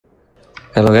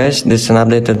Hello guys, this is an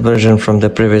updated version from the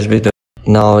previous video.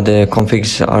 Now the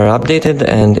configs are updated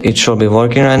and it should be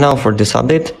working right now for this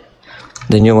update,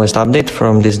 the newest update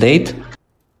from this date.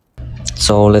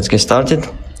 So let's get started.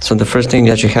 So the first thing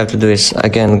that you have to do is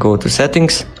again go to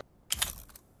settings,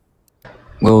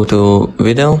 go to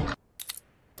video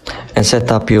and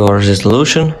set up your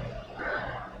resolution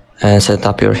and set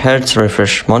up your hertz,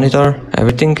 refresh monitor,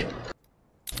 everything,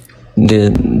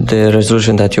 the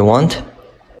resolution that you want.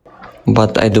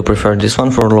 But I do prefer this one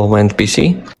for low-end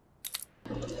PC.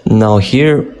 Now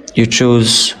here you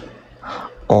choose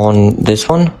on this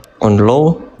one, on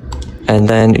low, and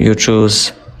then you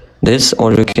choose this,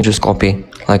 or you can just copy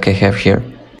like I have here.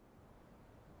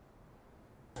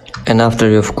 And after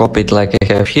you've copied like I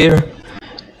have here,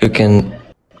 you can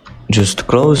just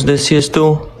close the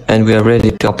CS2 and we are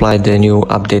ready to apply the new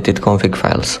updated config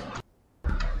files.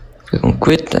 Click on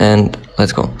quit and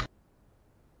let's go.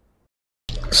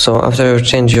 So after you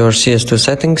change your CS2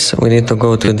 settings, we need to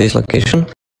go to this location.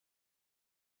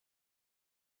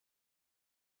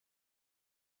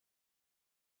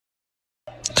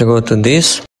 To go to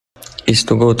this is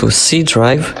to go to C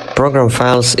drive, program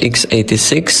files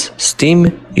x86,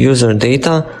 Steam, user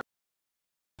data,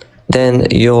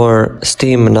 then your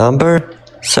Steam number,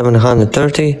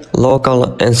 730, local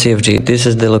and CFG. This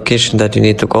is the location that you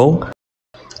need to go.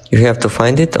 You have to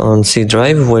find it on C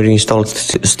drive where you installed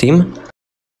Steam.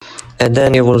 And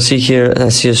then you will see here a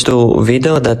CS2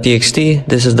 video.txt.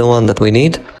 This is the one that we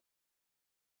need.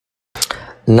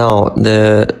 Now,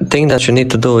 the thing that you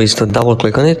need to do is to double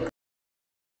click on it.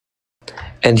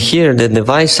 And here the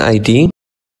device ID.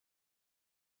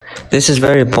 This is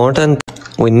very important.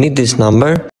 We need this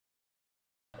number.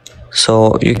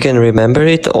 So you can remember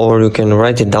it or you can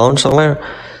write it down somewhere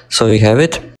so you have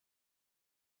it.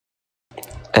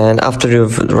 And after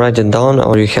you've written it down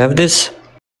or you have this,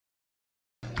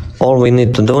 all we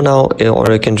need to do now,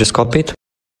 or you can just copy it,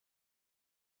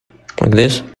 like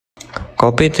this,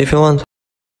 copy it if you want.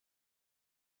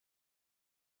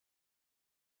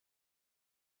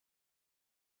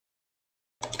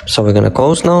 So we're gonna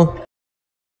close now,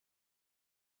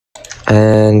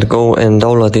 and go and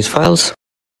download these files.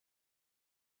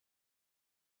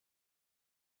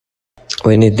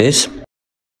 We need this.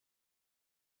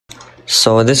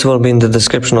 So this will be in the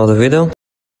description of the video.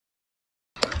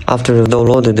 After you've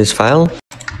downloaded this file,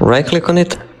 right click on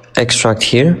it, extract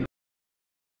here.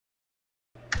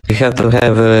 You have to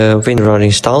have WinRAR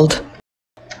installed,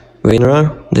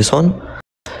 WinRAR, this one.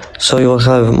 So you will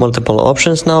have multiple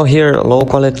options now here, low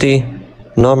quality,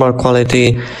 normal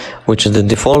quality, which is the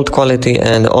default quality,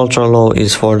 and ultra low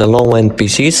is for the low-end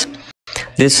PCs.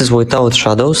 This is without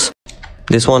shadows.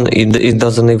 This one, it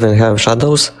doesn't even have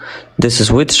shadows. This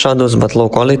is with shadows but low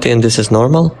quality, and this is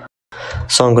normal.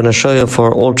 So I'm gonna show you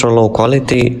for ultra low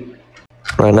quality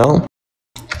right now.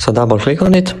 So double click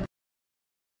on it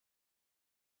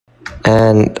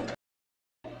and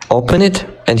open it,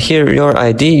 and here your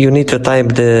ID, you need to type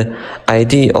the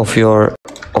ID of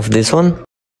this one,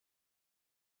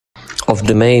 of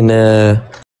the main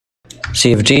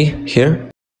CFG here.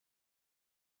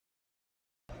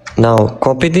 Now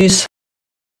copy this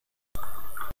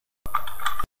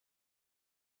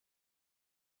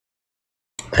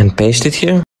and paste it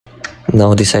here.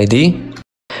 Now this ID,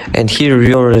 and here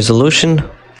your resolution,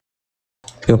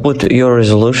 you put your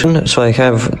resolution. So I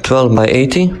have 12 by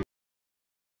 80.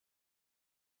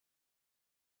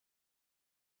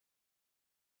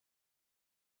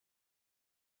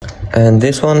 And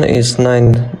this one is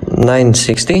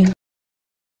 960.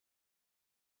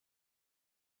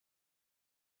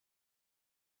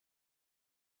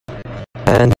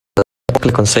 And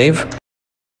click on save.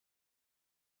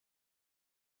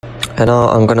 And now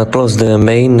I'm gonna close the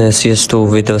main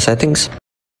CS2 video settings.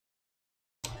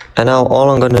 And now all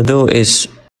I'm gonna do is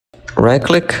right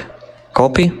click,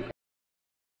 copy,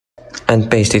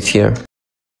 and paste it here.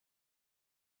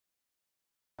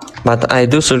 But I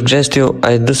do suggest you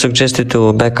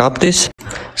to back up this.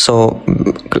 So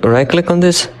right click on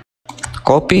this,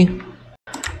 copy,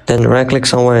 then right click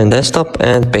somewhere in desktop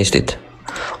and paste it.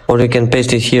 Or you can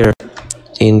paste it here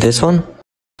in this one.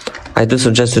 I do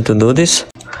suggest you to do this.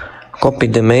 Copy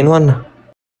the main one,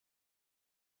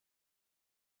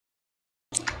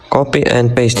 copy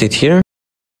and paste it here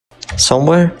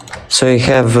somewhere, so you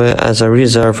have as a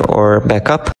reserve or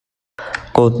backup.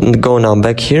 Go now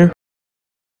back here,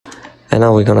 and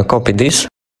now we're gonna copy this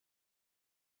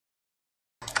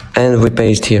and we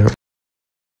paste here.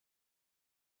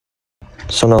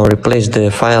 So now replace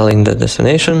the file in the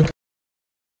destination,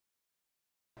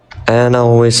 and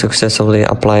now we successfully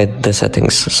applied the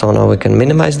settings. So now we can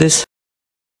minimize this.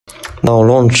 Now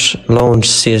launch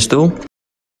CS2.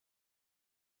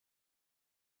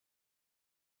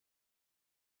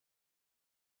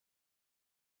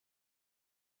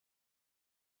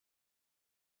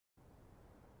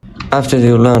 after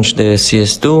you launch the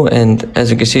CS2, and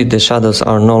as you can see the shadows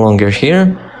are no longer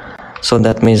here, so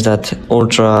that means that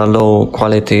ultra low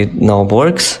quality now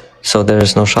works, so there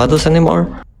is no shadows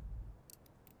anymore.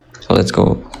 So let's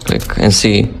go click and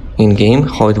see in game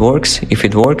how it works, if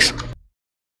it works.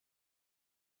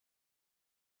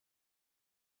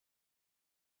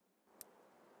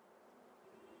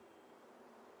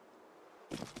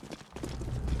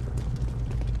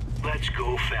 Let's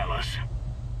go, fellas.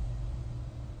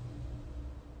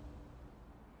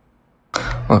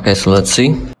 Okay, so let's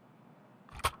see.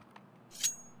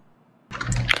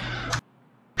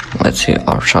 Let's see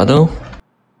our shadow.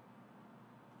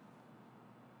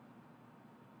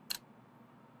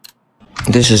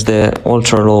 This is the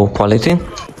ultra low quality.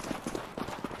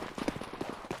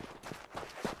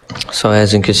 So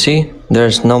as you can see,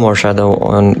 there's no more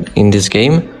shadow in this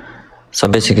game. So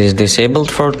basically it's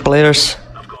disabled for players.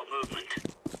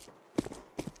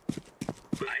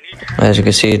 As you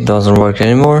can see, it doesn't work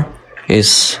anymore.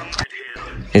 It's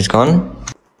gone.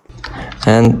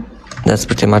 And that's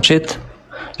pretty much it.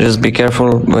 Just be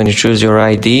careful when you choose your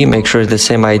ID, make sure it's the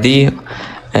same ID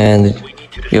and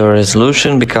your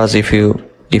resolution, because if you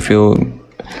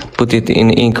put it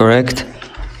in incorrect,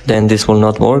 then this will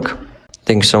not work.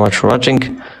 Thank you so much for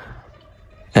watching,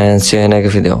 and see you in the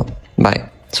next video. Bye.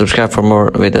 Subscribe for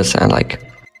more videos and like.